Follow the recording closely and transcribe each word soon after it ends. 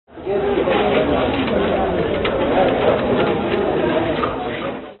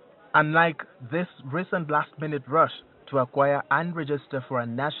Unlike this recent last-minute rush to acquire and register for a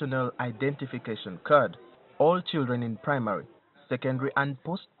national identification card, all children in primary, secondary and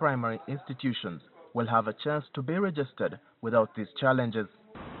post-primary institutions will have a chance to be registered without these challenges.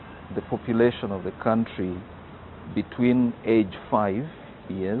 The population of the country between age 5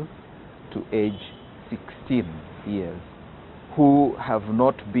 years to age 16 years who have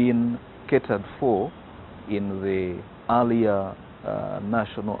not been catered for in the earlier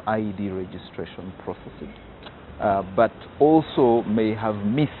national ID registration processes, but also may have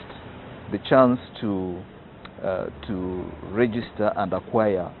missed the chance to register and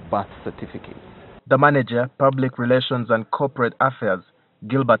acquire birth certificates. The manager, Public Relations and Corporate Affairs,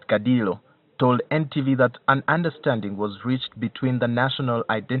 Gilbert Kadilo, told NTV that an understanding was reached between the National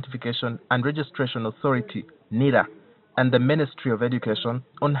Identification and Registration Authority, NIRA, and the Ministry of Education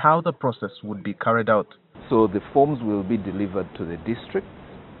on how the process would be carried out. So the forms will be delivered to the district.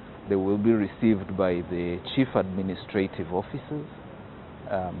 They will be received by the chief administrative officers.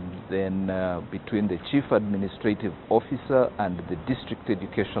 Then between the chief administrative officer and the district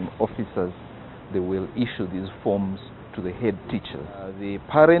education officers, they will issue these forms to the head teachers. The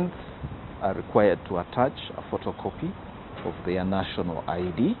parents are required to attach a photocopy of their national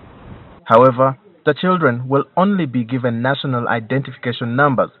ID. However, the children will only be given national identification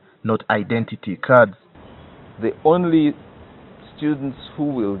numbers, not identity cards. The only students who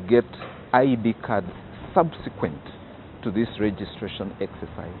will get ID cards subsequent to this registration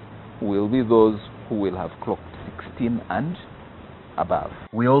exercise will be those who will have clocked 16 and above.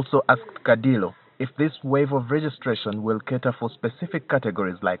 We also asked Kadilo if this wave of registration will cater for specific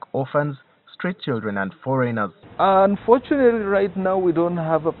categories like orphans, street children and foreigners. Unfortunately, right now we don't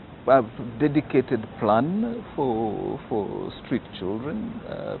have a dedicated plan for street children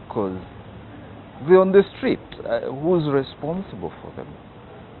because they're on the street. Who's responsible for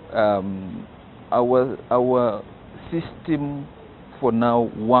them? Our system for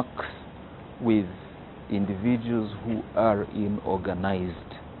now works with individuals who are in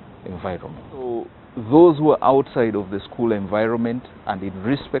organized environment. So those who are outside of the school environment and in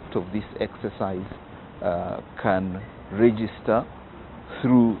respect of this exercise can register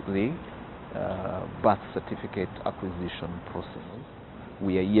through the birth certificate acquisition process.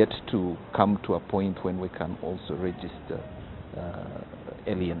 We are yet to come to a point when we can also register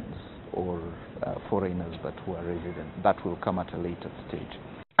aliens or foreigners but who are resident. That will come at a later stage.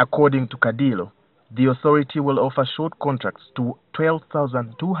 According to Kadilo, the authority will offer short contracts to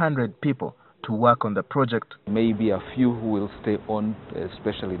 12,200 people to work on the project. Maybe a few who will stay on,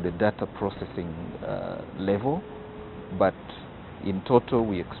 especially the data processing level, but in total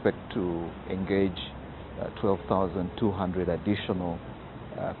we expect to engage 12,200 additional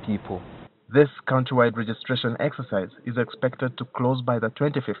people. This countywide registration exercise is expected to close by the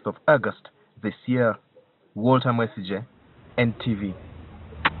 25th of August this year. Walter Mwesije, NTV.